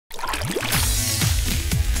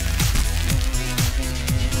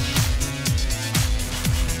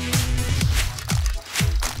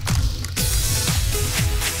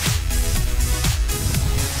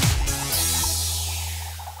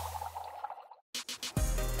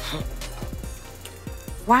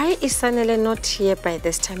Why is Sanele not here by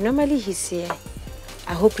this time? Normally he's here.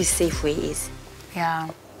 I hope he's safe where he is. Yeah.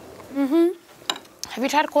 Have you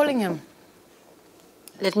tried calling him?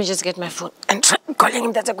 Let me just get my phone and try calling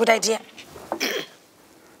him. That's a good idea.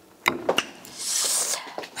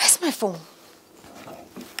 Where's my phone?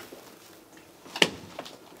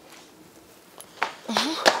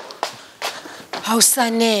 How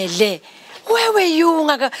Sanele? Where were you?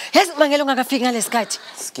 Yes, Mangelo ngakafika ngalesikhathi.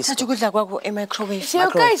 Sathi ukudla kwakho e-microwave. You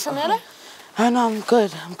okay, Sanele? Oh, no, I'm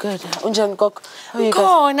good. Unjani Gogo? How are you guys?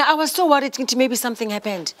 Khona, I was so worried thinking maybe something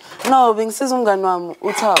happened. No, bengisiza umngani wami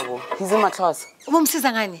uThabo. He's in my class.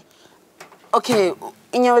 Ubumsiza ngani? Okay,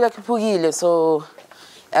 inyawo lakhe liphukile, so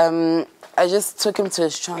I just took him to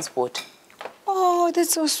his transport. Oh,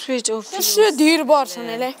 that's so sweet of you. Dis so dierbaar,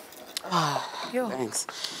 Sanele. Thanks.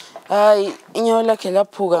 Inyawo lakhe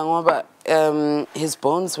laphuka ngoba his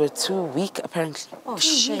bones were too weak, apparently. Oh,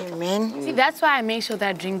 shame, man. See, that's why I make sure that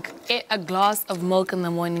I drink a glass of milk in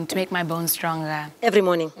the morning to make my bones stronger. Every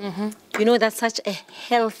morning. You know, that's such a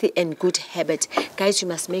healthy and good habit. Guys, you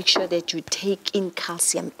must make sure that you take in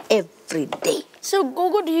calcium every day. So,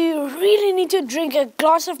 Gogo, do you really need to drink a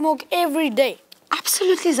glass of milk every day?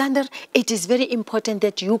 Absolutely, Xander. It is very important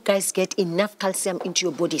that you guys get enough calcium into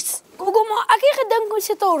your bodies. Gogo, maar ek het gedink ons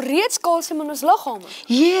het al reeds kalsium in ons liggame.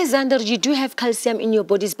 Yes, Xander, you do have calcium in your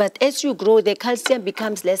bodies, but as you grow, the calcium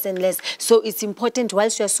becomes less and less. So it's important,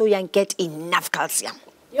 whilst you are so young, get enough calcium.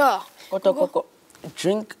 Ja. Gogo,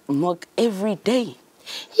 drink milk every day.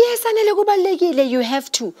 Yes, Anele, kubalulekile, you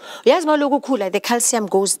have to. Yazi mawuloku ukhula, the calcium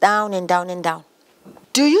goes down and down and down.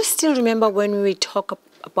 Do you still remember when we talk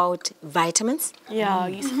about vitamins? Yeah,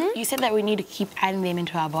 you said that we need to keep adding them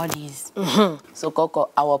into our bodies. So,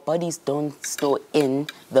 Gogo, our bodies don't store in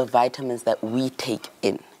the vitamins that we take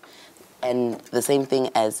in. And the same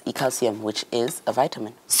thing as calcium, which is a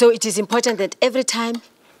vitamin. So it is important that every time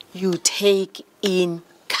you take in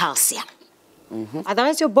calcium.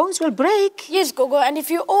 Otherwise, your bones will break. Yes, Gogo, and if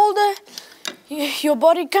you're older, your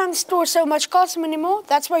body can't store so much calcium anymore.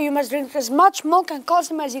 That's why you must drink as much milk and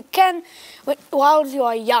calcium as you can while you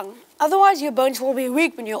are young. Otherwise, your bones will be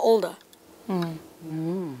weak when you're older.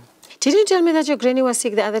 Didn't you tell me that your granny was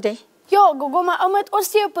sick the other day? Ja, Gogo, my ouma het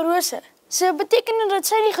osteoporose. So beteken dat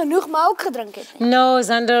sy nie genoeg melk gedrink het nie. No,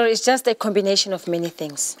 Xander, it's just a combination of many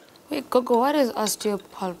things. Wait, Gogo, what is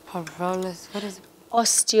osteoporosis? What is it?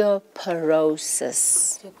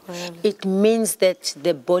 Osteoporosis. It means that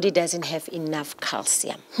the body doesn't have enough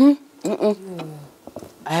calcium.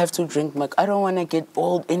 I have to drink milk. I don't want to get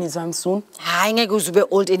old anytime soon. I ain't going to be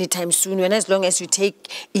old anytime soon, when as long as you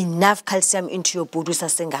take enough calcium into your body.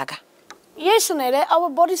 Yes, Sanele, our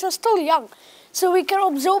bodies are still young, so we can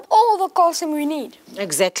absorb all the calcium we need.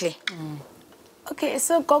 Exactly. Okay,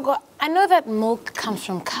 so Gogo, I know that milk comes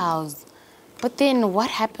from cows, but then what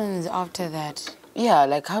happens after that? Yeah,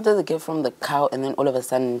 like how does it get from the cow and then all of a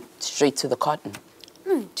sudden straight to the cotton?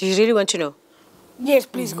 Do you really want to know? Yes,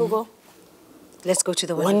 please, Gogo. Let's go to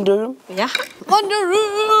the Wonder room? Yeah? Wonder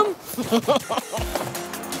room!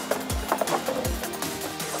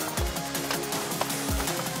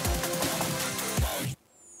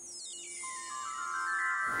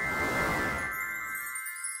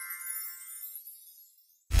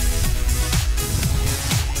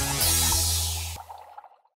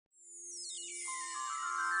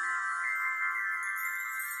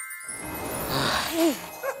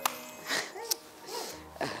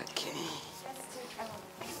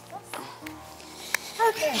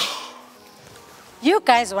 Okay. You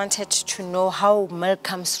guys wanted to know how milk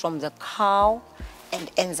comes from the cow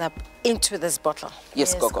and ends up into this bottle.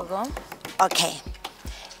 Yes, Gogo. Okay.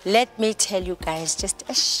 Let me tell you guys just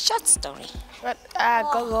a short story. But,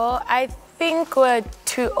 Gogo, I think we're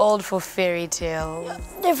too old for fairy tales.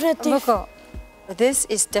 Definitely. Gogo, this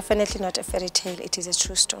is definitely not a fairy tale. It is a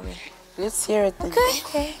true story. Let's hear it then.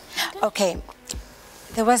 Okay.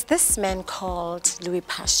 There was this man called Louis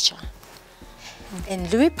Pasteur.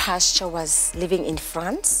 And Louis Pasteur was living in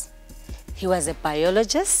France. He was a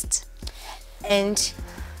biologist. And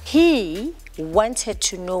he wanted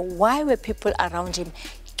to know why were people around him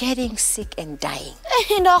getting sick and dying.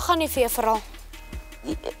 En daar gaan nie vir jou verhaal.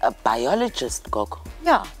 A biologist, Gogo?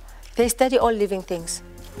 Yeah, they study all living things.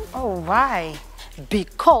 Oh, why?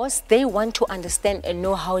 Because they want to understand and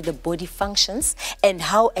know how the body functions and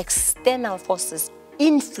how external forces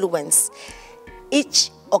influence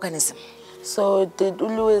each organism. So did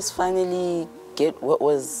Louis finally get what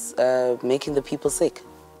was making the people sick?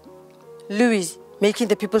 Louis making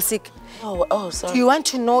the people sick? Oh, sorry. Do you want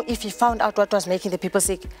to know if he found out what was making the people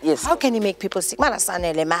sick? Yes. How can he make people sick? Sorry.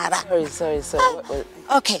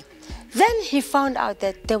 Okay. Then he found out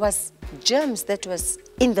that there was germs that was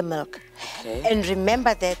in the milk. Okay. And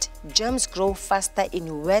remember that germs grow faster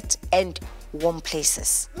in wet and warm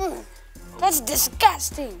places. That's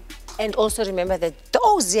disgusting. And also remember that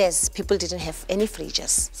those years, people didn't have any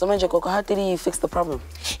fridges. So Manje Gogo, how did he fix the problem?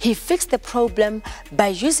 He fixed the problem by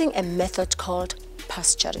using a method called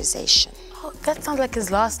pasteurization. Oh, that sounds like his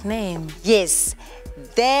last name. Yes,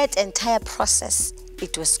 that entire process,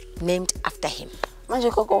 it was named after him.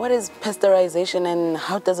 Manje Gogo, what is pasteurization and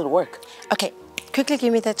how does it work? Okay, quickly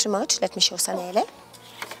give me that remote. Let me show Sanele.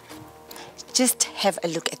 Just have a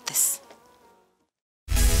look at this.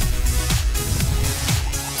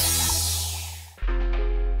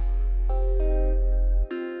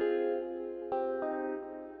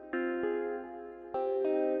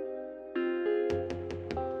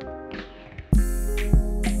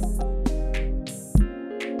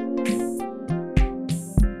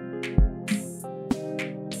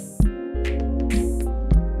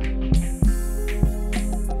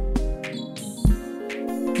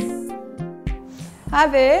 Hi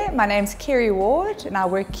there, my name's Kerry Ward and I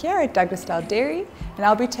work here at Douglasdale Dairy and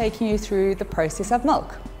I'll be taking you through the process of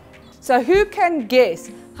milk. So who can guess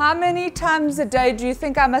how many times a day do you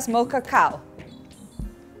think I must milk a cow?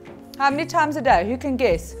 How many times a day? Who can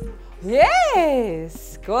guess?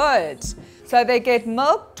 Yes, good. So they get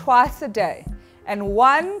milk twice a day and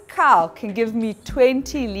one cow can give me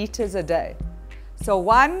 20 litres a day. So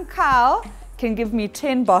one cow can give me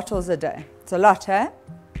 10 bottles a day. It's a lot, eh?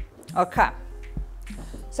 Okay.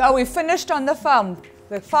 So we finished on the farm.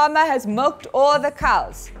 The farmer has milked all the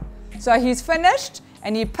cows. So he's finished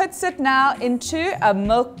and he puts it now into a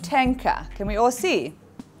milk tanker. Can we all see?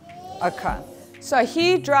 Okay. So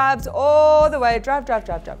he drives all the way, drives,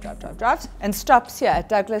 and stops here at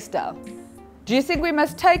Douglasdale. Do you think we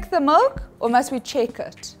must take the milk or must we check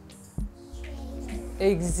it?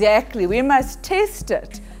 Exactly. We must test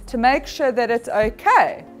it to make sure that it's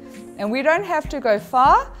okay. And we don't have to go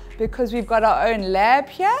far, because we've got our own lab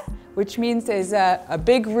here, which means there's a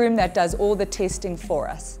big room that does all the testing for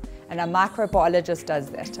us. And a microbiologist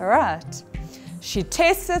does that, all right? She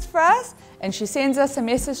tests it for us and she sends us a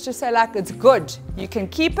message to say like, it's good, you can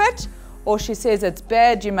keep it, or she says it's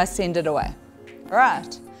bad, you must send it away, all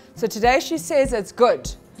right? So today she says it's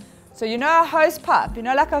good. So you know a hose pipe, you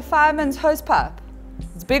know like a fireman's hose pipe?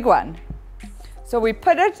 It's a big one. So we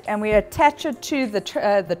put it and we attach it to the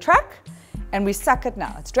truck, and we suck it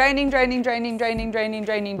now. It's draining, draining, draining, draining, draining,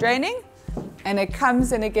 draining, draining. And it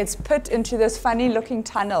comes and it gets put into this funny looking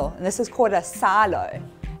tunnel. And this is called a silo.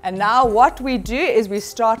 And now what we do is we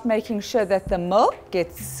start making sure that the milk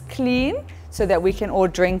gets clean so that we can all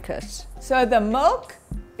drink it. So the milk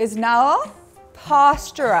is now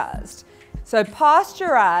pasteurized. So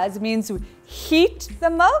pasteurized means we heat the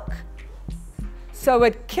milk. So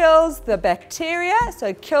it kills the bacteria, so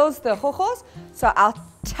it kills the hohos, so our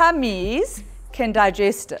tummies can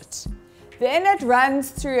digest it. Then it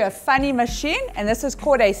runs through a funny machine, and this is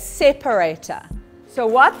called a separator. So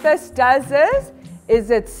what this does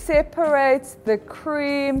is it separates the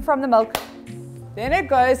cream from the milk. Then it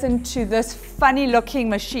goes into this funny looking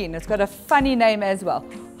machine. It's got a funny name as well,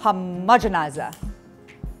 homogenizer.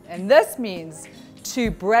 And this means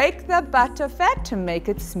to break the butter fat to make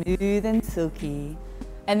it smooth and silky.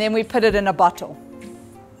 And then we put it in a bottle.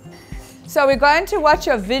 So we're going to watch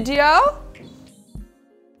a video.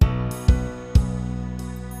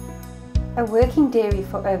 A working dairy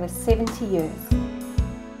for over 70 years.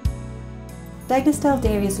 Douglasdale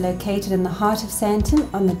Dairy is located in the heart of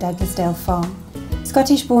Sandton on the Douglasdale farm.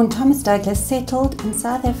 Scottish-born Thomas Douglas settled in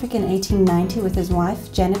South Africa in 1890 with his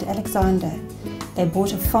wife Janet Alexander. They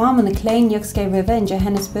bought a farm on the Klein-Yukske River in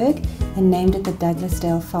Johannesburg and named it the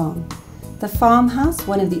Douglasdale Farm. The farmhouse,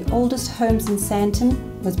 one of the oldest homes in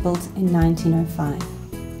Sandton, was built in 1905.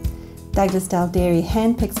 Douglasdale Dairy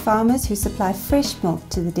handpicks farmers who supply fresh milk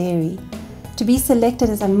to the dairy. To be selected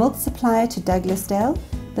as a milk supplier to Douglasdale,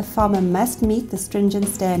 the farmer must meet the stringent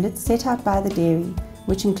standards set out by the dairy,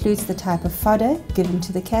 which includes the type of fodder given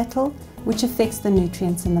to the cattle, which affects the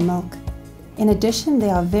nutrients in the milk. In addition,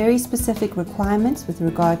 there are very specific requirements with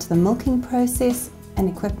regard to the milking process and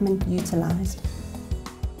equipment utilized.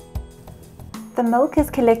 The milk is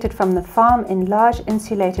collected from the farm in large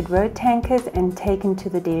insulated road tankers and taken to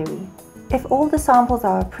the dairy. If all the samples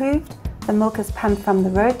are approved, the milk is pumped from the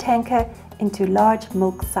road tanker into large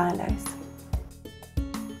milk silos.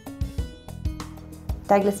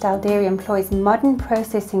 Douglasdale Dairy employs modern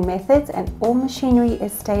processing methods and all machinery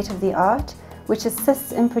is state-of-the-art, which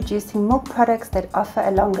assists in producing milk products that offer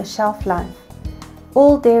a longer shelf life.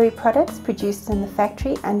 All dairy products produced in the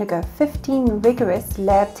factory undergo 15 rigorous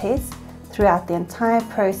lab tests throughout the entire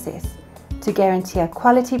process. to guarantee a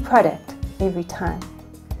quality product every time.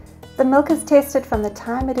 The milk is tested from the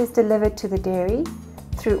time it is delivered to the dairy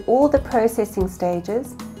through all the processing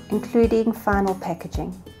stages, including final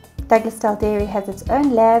packaging. Douglasdale Dairy has its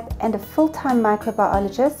own lab, and a full-time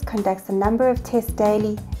microbiologist conducts a number of tests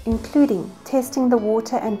daily, including testing the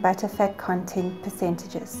water and butterfat content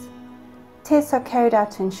percentages. Tests are carried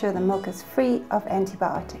out to ensure the milk is free of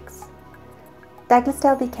antibiotics.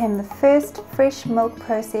 Douglasdale became the first fresh milk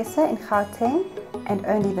processor in Gauteng and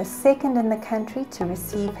only the second in the country to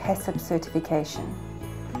receive HACCP certification.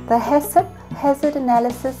 The HACCP Hazard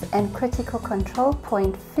Analysis and Critical Control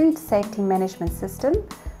Point Food Safety Management System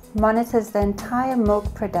monitors the entire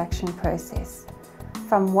milk production process,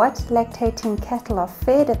 from what lactating cattle are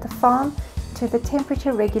fed at the farm to the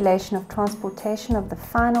temperature regulation of transportation of the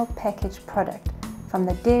final packaged product from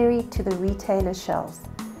the dairy to the retailer shelves.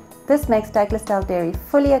 This makes Douglasdale Dairy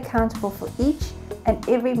fully accountable for each and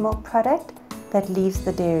every milk product that leaves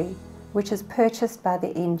the dairy, which is purchased by the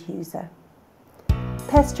end user.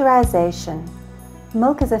 Pasteurization.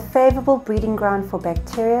 Milk is a favorable breeding ground for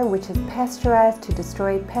bacteria, which is pasteurized to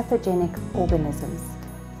destroy pathogenic organisms.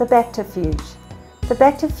 The bacterfuge. The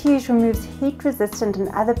bacterfuge removes heat-resistant and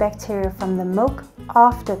other bacteria from the milk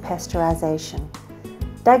after pasteurization.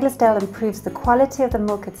 Douglasdale improves the quality of the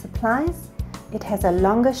milk it supplies. It has a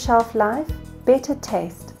longer shelf life, better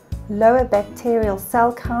taste, lower bacterial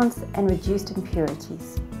cell counts, and reduced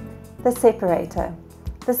impurities. The separator.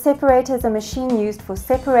 The separator is a machine used for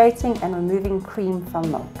separating and removing cream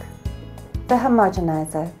from milk. The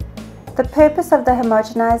homogenizer. The purpose of the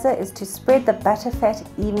homogenizer is to spread the butterfat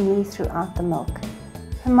evenly throughout the milk.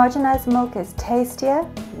 Homogenized milk is tastier,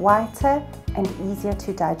 whiter, and easier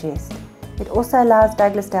to digest. It also allows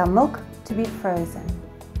Douglasdale milk to be frozen.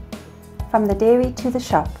 From the dairy to the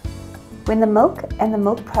shop. When the milk and the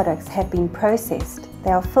milk products have been processed,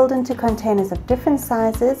 they are filled into containers of different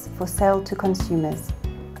sizes for sale to consumers.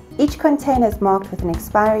 Each container is marked with an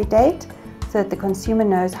expiry date so that the consumer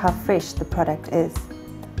knows how fresh the product is.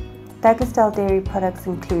 Douglasdale dairy products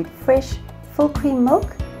include fresh, full cream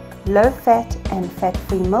milk, low-fat and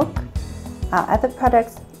fat-free milk. Our other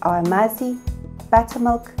products are amazi,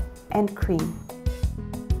 buttermilk, and cream.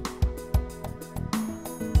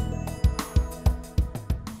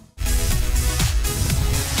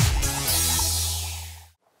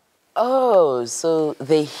 Oh, so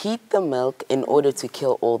they heat the milk in order to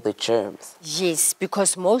kill all the germs. Yes,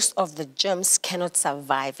 because most of the germs cannot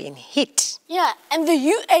survive in heat. Yeah, and the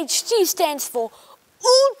UHT stands for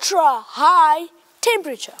ultra high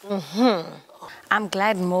temperature. I'm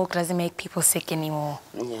glad milk doesn't make people sick anymore.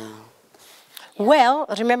 Yeah. Well,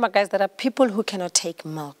 remember guys, there are people who cannot take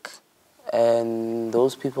milk. And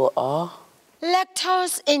those people are?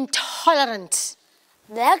 Lactose intolerant.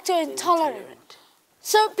 Lactose intolerant.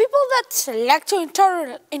 So people that's lactose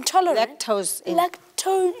intolerant.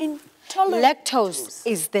 Lactose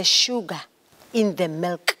is the sugar in the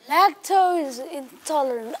milk. Lactose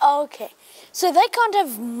intolerant. Okay. So they can't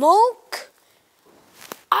have milk,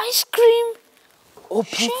 ice cream, Or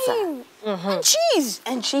pizza. shame, and cheese.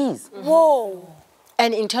 And cheese. Whoa.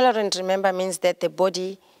 And intolerant, remember, means that the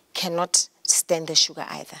body cannot stand the sugar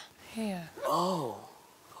either. Yeah. Oh.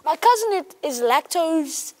 My cousin is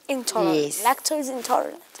lactose intolerant. Yes. Lactose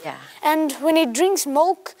intolerant. Yeah. And when he drinks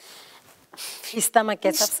milk, His stomach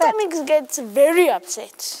gets his upset. stomach gets very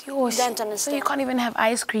upset. Yo, You don't so understand. you can't even have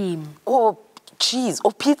ice cream. Or cheese.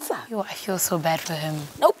 Or pizza. Yo, I feel so bad for him.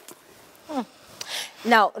 Nope.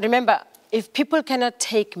 Now, remember, if people cannot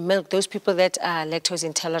take milk, those people that are lactose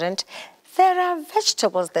intolerant, there are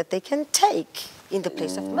vegetables that they can take in the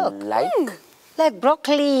place of milk. Like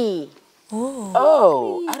broccoli.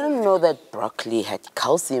 Oh, I don't know that broccoli had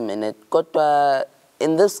calcium in it. But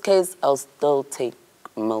in this case, I'll still take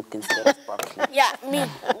milk instead of broccoli. Yeah, me.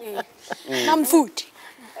 Some food.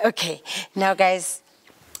 Okay, now guys,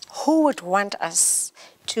 who would want us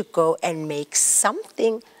to go and make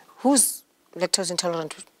something? Who's lactose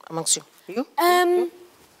intolerant amongst you? You?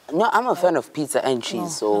 No, I'm a fan of pizza and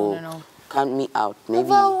cheese, so no. count me out. Maybe.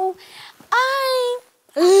 Well, I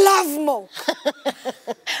love milk.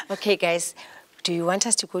 Okay, guys, do you want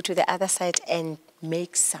us to go to the other side and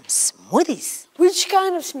make some smoothies? Which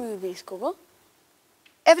kind of smoothies, Gogo?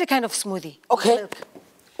 Every kind of smoothie. Okay. Milk.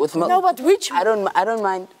 With milk. No, but which? I don't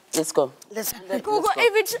mind. Let's go. Let's Gogo,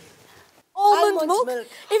 if it's almond milk, if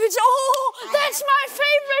it's that's my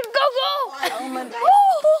favorite, Gogo. almond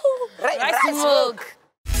Rice milk.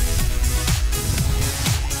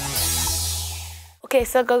 Okay,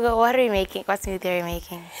 so Gogo, what are we making? What smoothie are we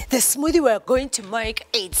making? The smoothie we're going to make,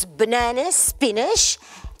 it's banana, spinach,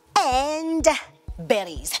 and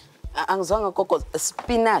berries. Angizwanga Gogo,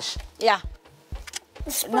 spinach. Yeah.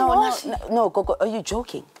 No, Gogo, are you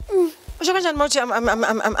joking? I'm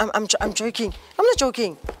joking. I'm not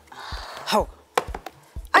joking. How?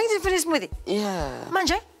 I didn't finish smoothie. Yeah.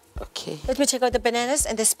 Manje. Okay. Let me take out the bananas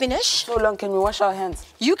and the spinach. So long, can we wash our hands?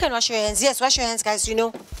 You can wash your hands. Yes, wash your hands, guys. You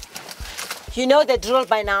know the drill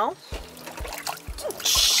by now.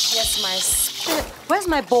 Yes, my spinach. Where's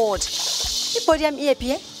my board? The board I'm here.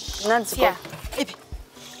 Nancy, Yeah.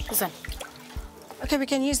 This one. Okay, we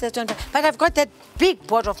can use that one. But I've got that big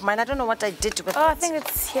board of mine. I don't know what I did to it. Oh, I think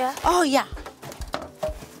it's here. Oh, yeah.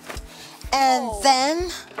 And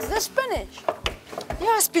then... Is this spinach?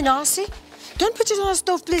 Yeah, spinaci. Don't put it on the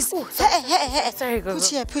stove, please. Hey. Sorry, Gogo. Put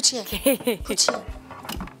here. Put here.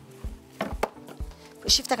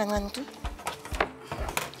 Shift kancane too.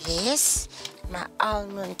 Yes. My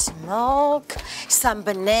almond milk. Some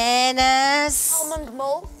bananas. Almond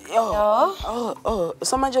milk. Oh.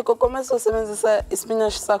 So manje Gogo maso sebenzisa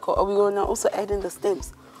spinach sakho. Are we gonna also add in the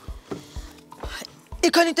stems?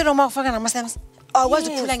 Ikhona into noma ufaka nama-stems. Awukwazi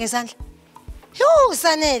ukuphula ngesandla. Yo,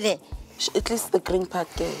 sanele. At least the green part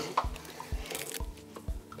there.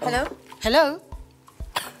 Hello.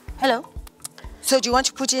 So do you want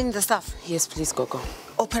to put in the stuff? Yes, please, Gogo.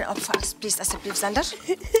 Open up fast, please. As a please, Sander.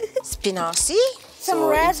 Spinaci. Some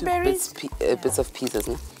raspberries. Bits of pieces,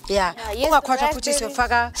 no? Yeah. yes, Ungakhwatha the futhi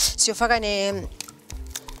siyofaka ne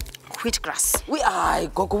wheatgrass.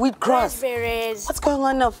 Gogo, wheatgrass. Raspberries. What's going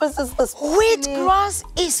on now? First is this. Wheatgrass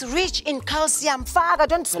is rich in calcium. Faka,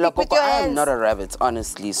 don't speak with your I hands. am not a rabbit,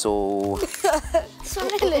 honestly, so...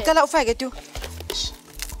 Uqala ufake tu.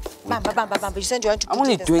 Bamba. You said you want to put I'm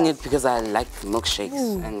only in the doing stuff. it because I like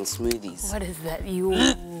milkshakes and smoothies. What is that? Ew.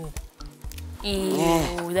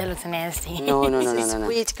 That looks nasty. No. This is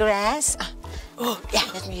wheatgrass. Oh, yeah,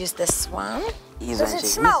 let me use this one. Does it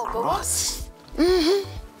smell, Gogo?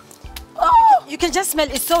 Oh, you can just smell.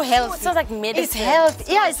 It's so healthy. It smells like medicine. It's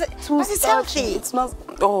healthy. Yeah, it's healthy. It smells...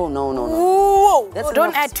 Oh, no. Whoa. That's Don't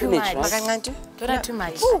enough add too spinach, much. right? Don't add too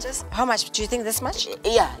much. Just how much? Do you think this much?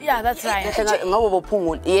 Yeah. Yeah, that's right. Yes. Yeah, that's there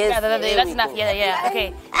we enough. go. Yeah.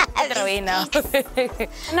 Okay. Put it away now.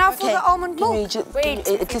 Now for the almond Can we milk. just, Wait,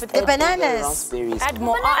 at least the add bananas. raspberries. Add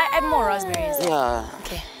more. Add more raspberries. Yeah.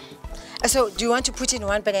 Okay. So, do you want to put in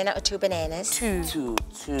one banana or two bananas? Two. Two.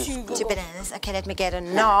 Two bananas. Okay, let me get a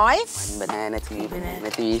knife. One banana, two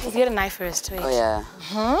banana, three. Let's get a knife first. Wait. Oh, yeah.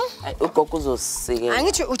 Gogo uzosike.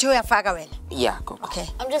 Angithi uthi uyafaka wena. Yeah, Gogo. Okay.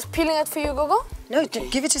 I'm just peeling it for you, Gogo. No,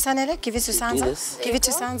 give it to Sanele. Give it to Sansa. this? Give it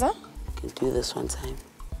to Sansa. Can do this one time.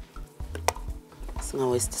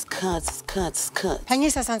 No, it's this cuts.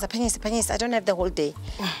 Panyisa Sansa, panyisa. I don't have the whole day.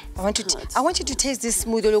 I want you to taste this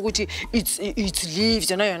smoothie. Look, it's leaves.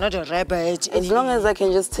 You know, you're not a rabbit. As long as I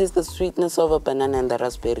can just taste the sweetness of a banana and the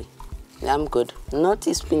raspberry, I'm good. Not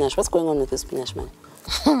the spinach. What's going on with the spinach, man?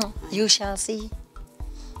 You shall see.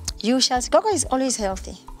 You shall see. Gogo is always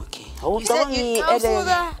healthy. Okay. You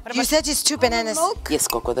said it's two bananas. Yes,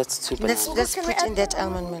 Gogo, that's two bananas. Let's put in that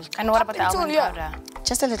almond milk. And what about the almond powder?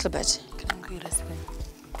 Just a little bit.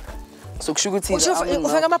 So sugar tea.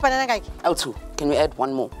 L2. Can we add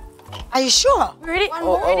one more? Are you sure? We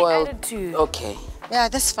already added two. Okay. Yeah,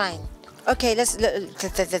 that's fine. Okay, that's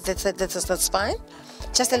fine.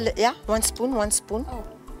 Just one spoon. Oh,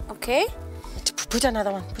 okay. Put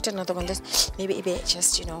another one. Maybe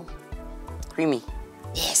just, Creamy.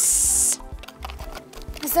 Yes.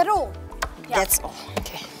 Is that all? That's all.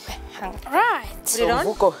 Okay. Right. Put it on.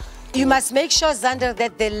 Gogo, You must make sure, Xander,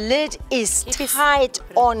 that the lid is tight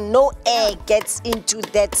on. No air gets into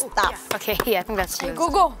that stuff. Okay, yeah, I think that's good.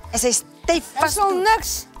 Gogo. I say stay fast. So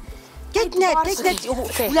next. Take that.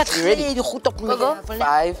 Okay. You ready? Gogo.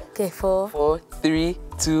 5, Okay, 4. 4, 3,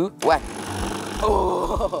 2, 1.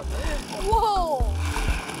 Oh. Whoa.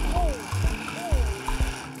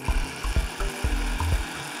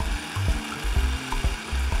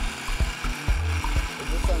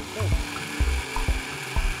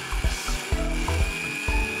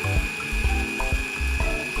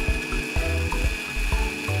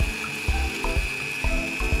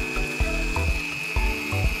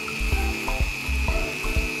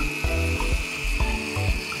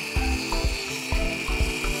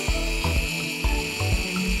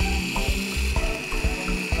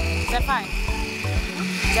 Is that fine?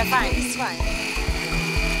 Is that fine? It's fine.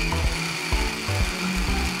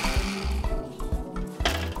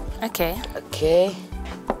 Okay. Okay.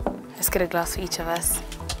 Let's get a glass for each of us.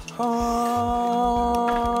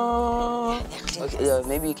 Okay, yeah,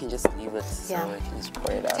 maybe you can just leave it so Yeah. I can just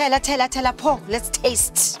pour it out. Tell her, pour. Let's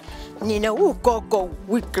taste. Ooh, go,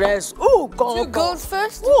 wheatgrass. Ooh, go. Two girls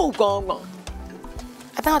first. Ooh, go.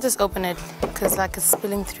 I think I'll just open it because like it's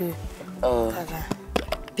spilling through. Oh. Okay.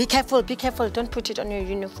 Be careful, be careful. Don't put it on your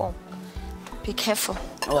uniform. Be careful.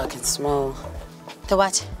 Oh, I can smell The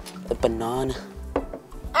what? the banana.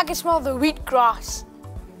 I can smell the wheatgrass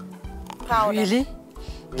powder. Really?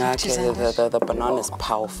 Nah, okay, the banana is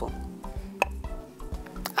powerful.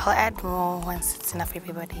 I'll add more once it's enough for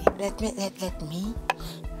everybody. Let me.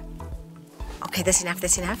 Okay, that's enough,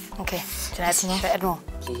 that's enough. Okay, should I add more?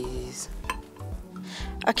 Please.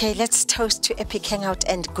 Okay, let's toast to Epic Hangout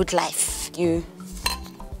and good life. You.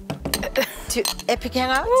 To Epic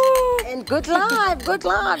Hangout and good life, good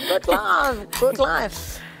life, good life, good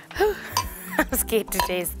life. I'm scared to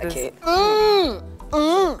taste this. Okay.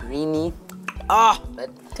 Greeny. Oh,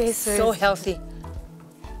 Tastes so healthy.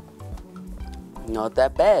 Not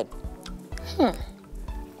that bad.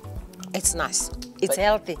 It's nice. It's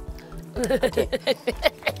healthy.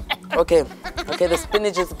 Okay. Okay, the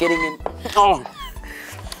spinach is getting in. Oh,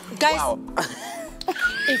 Guys, wow.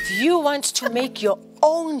 if you want to make your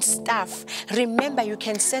own stuff, remember you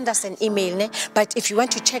can send us an email, ne? But if you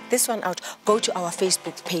want to check this one out, go to our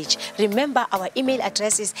Facebook page. Remember, our email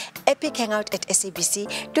address is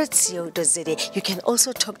epichangout@sabc.co.za. You can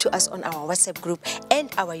also talk to us on our WhatsApp group,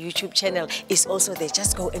 and our YouTube channel is also there.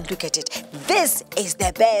 Just go and look at it. This is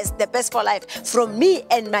the best for life. From me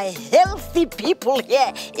and my healthy people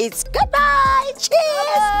here, it's goodbye.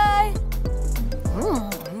 Cheers. Bye.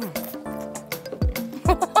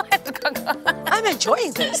 I'm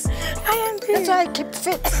enjoying this. I am too. That's why I keep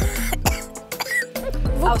fit.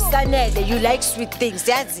 Awusanele, you like sweet things,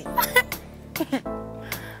 yazi?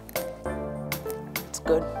 It's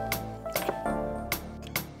good.